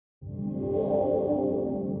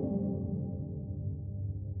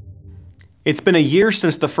It's been a year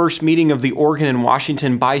since the first meeting of the Oregon and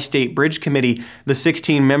Washington Bi-State Bridge Committee. The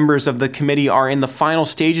 16 members of the committee are in the final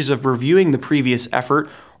stages of reviewing the previous effort.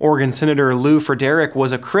 Oregon Senator Lew Frederick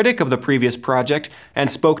was a critic of the previous project and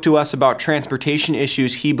spoke to us about transportation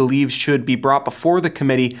issues he believes should be brought before the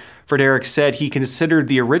committee. Frederick said he considered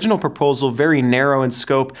the original proposal very narrow in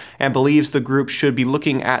scope and believes the group should be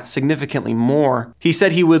looking at significantly more. He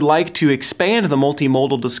said he would like to expand the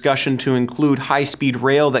multimodal discussion to include high-speed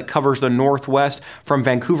rail that covers the Northwest from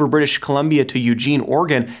Vancouver, British Columbia to Eugene,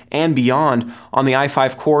 Oregon, and beyond. On the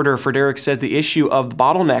I-5 corridor, Frederick said the issue of the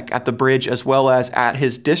bottleneck at the bridge as well as at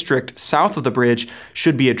his district south of the bridge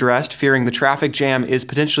should be addressed, fearing the traffic jam is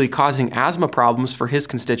potentially causing asthma problems for his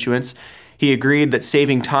constituents. He agreed that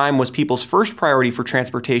saving time was people's first priority for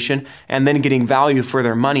transportation and then getting value for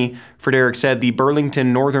their money. Frederick said the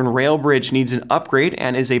Burlington Northern Rail Bridge needs an upgrade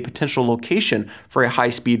and is a potential location for a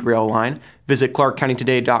high-speed rail line. Visit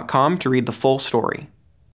ClarkCountyToday.com to read the full story.